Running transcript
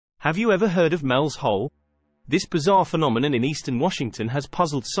Have you ever heard of Mel's Hole? This bizarre phenomenon in eastern Washington has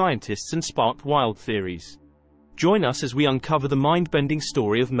puzzled scientists and sparked wild theories. Join us as we uncover the mind-bending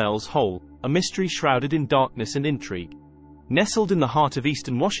story of Mel's Hole, a mystery shrouded in darkness and intrigue. Nestled in the heart of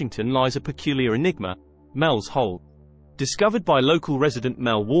eastern Washington lies a peculiar enigma, Mel's Hole. Discovered by local resident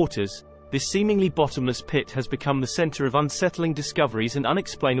Mel Waters, this seemingly bottomless pit has become the center of unsettling discoveries and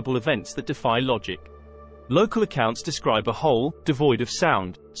unexplainable events that defy logic. Local accounts describe a hole, devoid of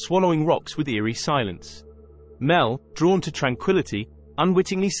sound, swallowing rocks with eerie silence. Mel, drawn to tranquility,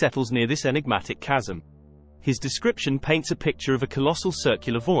 unwittingly settles near this enigmatic chasm. His description paints a picture of a colossal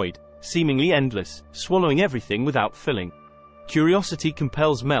circular void, seemingly endless, swallowing everything without filling. Curiosity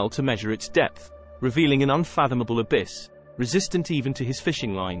compels Mel to measure its depth, revealing an unfathomable abyss, resistant even to his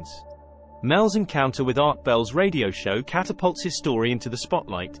fishing lines. Mel's encounter with Art Bell's radio show catapults his story into the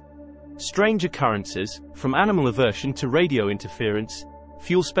spotlight. Strange occurrences, from animal aversion to radio interference,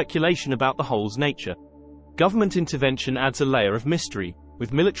 fuel speculation about the hole's nature. Government intervention adds a layer of mystery,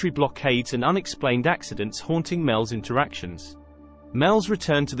 with military blockades and unexplained accidents haunting Mel's interactions. Mel's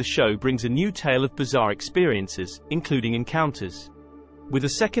return to the show brings a new tale of bizarre experiences, including encounters with a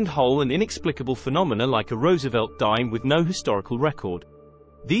second hole and inexplicable phenomena like a Roosevelt dime with no historical record.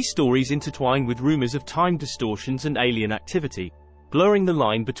 These stories intertwine with rumors of time distortions and alien activity, blurring the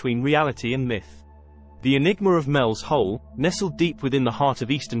line between reality and myth. The enigma of Mel's Hole, nestled deep within the heart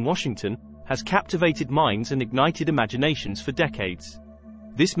of eastern Washington, has captivated minds and ignited imaginations for decades.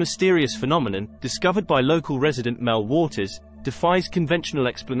 This mysterious phenomenon, discovered by local resident Mel Waters, defies conventional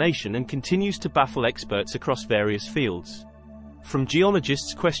explanation and continues to baffle experts across various fields. From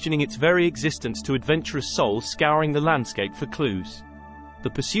geologists questioning its very existence to adventurous souls scouring the landscape for clues. The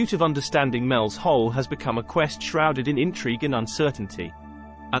pursuit of understanding Mel's Hole has become a quest shrouded in intrigue and uncertainty.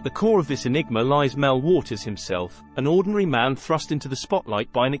 At the core of this enigma lies Mel Waters himself, an ordinary man thrust into the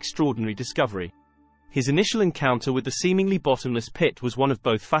spotlight by an extraordinary discovery. His initial encounter with the seemingly bottomless pit was one of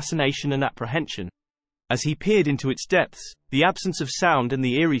both fascination and apprehension. As he peered into its depths, the absence of sound and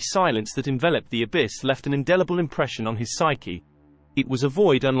the eerie silence that enveloped the abyss left an indelible impression on his psyche. It was a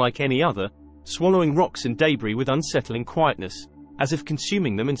void unlike any other, swallowing rocks and debris with unsettling quietness, as if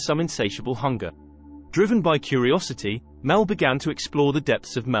consuming them in some insatiable hunger. Driven by curiosity, Mel began to explore the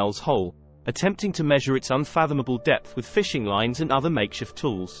depths of Mel's Hole, attempting to measure its unfathomable depth with fishing lines and other makeshift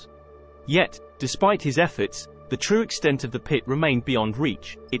tools. Yet, despite his efforts, the true extent of the pit remained beyond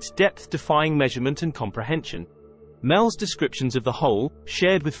reach, its depth defying measurement and comprehension. Mel's descriptions of the hole,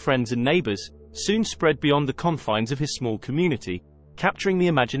 shared with friends and neighbors, soon spread beyond the confines of his small community, capturing the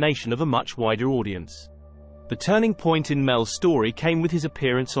imagination of a much wider audience. The turning point in Mel's story came with his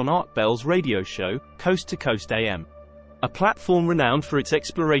appearance on Art Bell's radio show, Coast to Coast AM, a platform renowned for its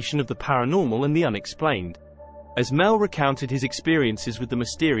exploration of the paranormal and the unexplained. As Mel recounted his experiences with the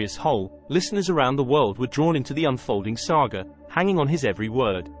mysterious hole, listeners around the world were drawn into the unfolding saga, hanging on his every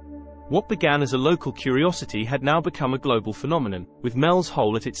word. What began as a local curiosity had now become a global phenomenon, with Mel's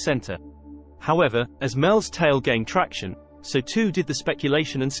Hole at its center. However, as Mel's tale gained traction, so too did the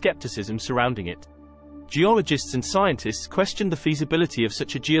speculation and skepticism surrounding it. Geologists and scientists questioned the feasibility of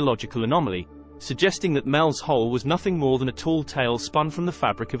such a geological anomaly, suggesting that Mel's Hole was nothing more than a tall tale spun from the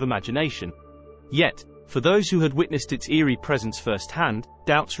fabric of imagination. Yet, for those who had witnessed its eerie presence firsthand,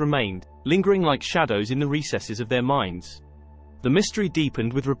 doubts remained, lingering like shadows in the recesses of their minds. The mystery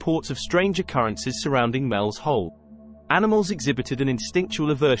deepened with reports of strange occurrences surrounding Mel's Hole. Animals exhibited an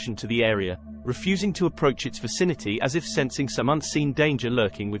instinctual aversion to the area, refusing to approach its vicinity as if sensing some unseen danger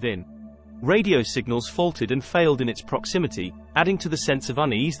lurking within. Radio signals faltered and failed in its proximity, adding to the sense of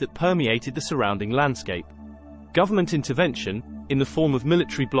unease that permeated the surrounding landscape. Government intervention, in the form of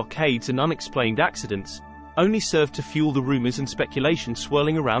military blockades and unexplained accidents, only served to fuel the rumors and speculation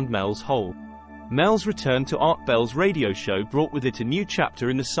swirling around Mel's Hole. Mel's return to Art Bell's radio show brought with it a new chapter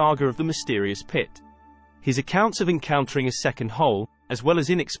in the saga of the mysterious pit. His accounts of encountering a second hole, as well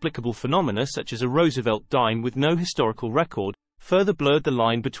as inexplicable phenomena such as a Roosevelt dime with no historical record, further blurred the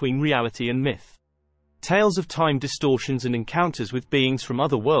line between reality and myth. Tales of time distortions and encounters with beings from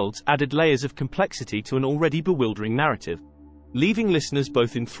other worlds added layers of complexity to an already bewildering narrative, leaving listeners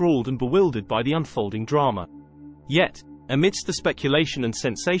both enthralled and bewildered by the unfolding drama. Yet, amidst the speculation and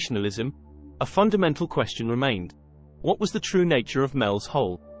sensationalism, a fundamental question remained. What was the true nature of Mel's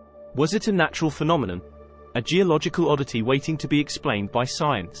Hole? Was it a natural phenomenon, a geological oddity waiting to be explained by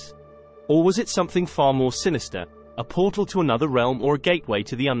science? Or was it something far more sinister, a portal to another realm or a gateway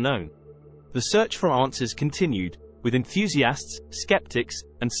to the unknown? The search for answers continued, with enthusiasts, skeptics,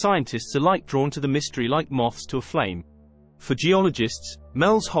 and scientists alike drawn to the mystery like moths to a flame. For geologists,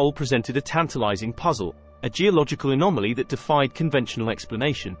 Mel's Hole presented a tantalizing puzzle, a geological anomaly that defied conventional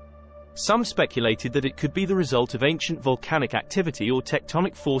explanation. Some speculated that it could be the result of ancient volcanic activity or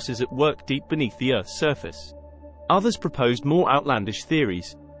tectonic forces at work deep beneath the Earth's surface. Others proposed more outlandish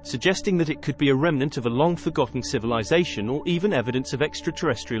theories, suggesting that it could be a remnant of a long-forgotten civilization or even evidence of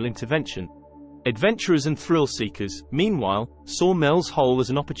extraterrestrial intervention. Adventurers and thrill-seekers, meanwhile, saw Mel's Hole as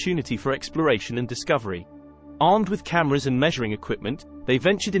an opportunity for exploration and discovery. Armed with cameras and measuring equipment, they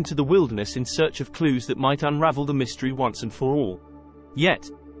ventured into the wilderness in search of clues that might unravel the mystery once and for all. Yet,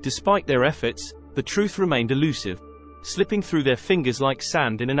 despite their efforts, the truth remained elusive, slipping through their fingers like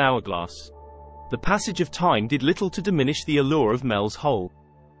sand in an hourglass. The passage of time did little to diminish the allure of Mel's Hole.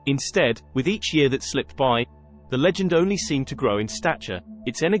 Instead, with each year that slipped by, the legend only seemed to grow in stature,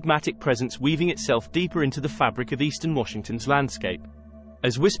 its enigmatic presence weaving itself deeper into the fabric of eastern Washington's landscape.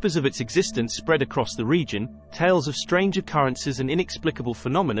 As whispers of its existence spread across the region, tales of strange occurrences and inexplicable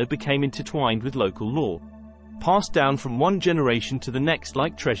phenomena became intertwined with local lore, passed down from one generation to the next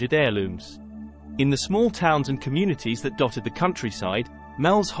like treasured heirlooms. In the small towns and communities that dotted the countryside,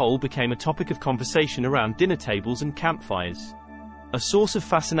 Mel's Hole became a topic of conversation around dinner tables and campfires, a source of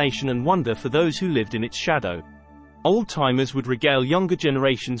fascination and wonder for those who lived in its shadow. Old-timers would regale younger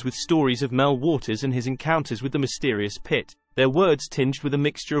generations with stories of Mel Waters and his encounters with the mysterious pit, their words tinged with a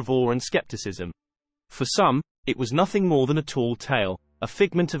mixture of awe and skepticism. For some, it was nothing more than a tall tale, a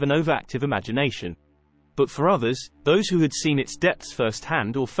figment of an overactive imagination. But for others, those who had seen its depths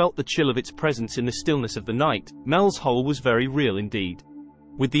firsthand or felt the chill of its presence in the stillness of the night, Mel's Hole was very real indeed.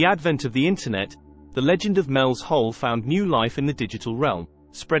 With the advent of the internet, the legend of Mel's Hole found new life in the digital realm,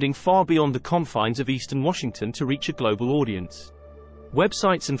 spreading far beyond the confines of eastern Washington to reach a global audience.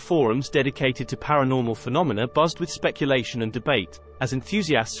 Websites and forums dedicated to paranormal phenomena buzzed with speculation and debate, as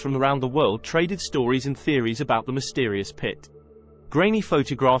enthusiasts from around the world traded stories and theories about the mysterious pit. Grainy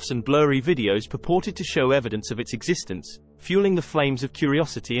photographs and blurry videos purported to show evidence of its existence, fueling the flames of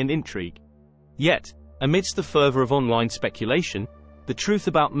curiosity and intrigue. Yet, amidst the fervor of online speculation, the truth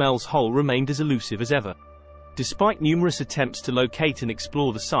about Mel's Hole remained as elusive as ever. Despite numerous attempts to locate and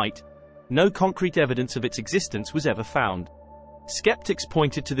explore the site, no concrete evidence of its existence was ever found. Skeptics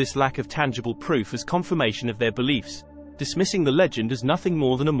pointed to this lack of tangible proof as confirmation of their beliefs, dismissing the legend as nothing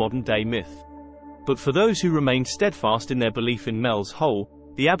more than a modern-day myth. But for those who remained steadfast in their belief in Mel's Hole,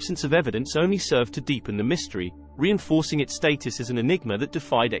 the absence of evidence only served to deepen the mystery, reinforcing its status as an enigma that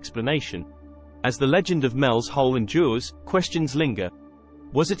defied explanation. As the legend of Mel's Hole endures, questions linger.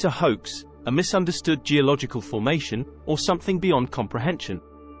 Was it a hoax, a misunderstood geological formation, or something beyond comprehension?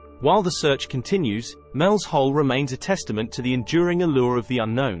 While the search continues, Mel's Hole remains a testament to the enduring allure of the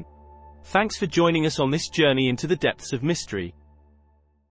unknown. Thanks for joining us on this journey into the depths of mystery.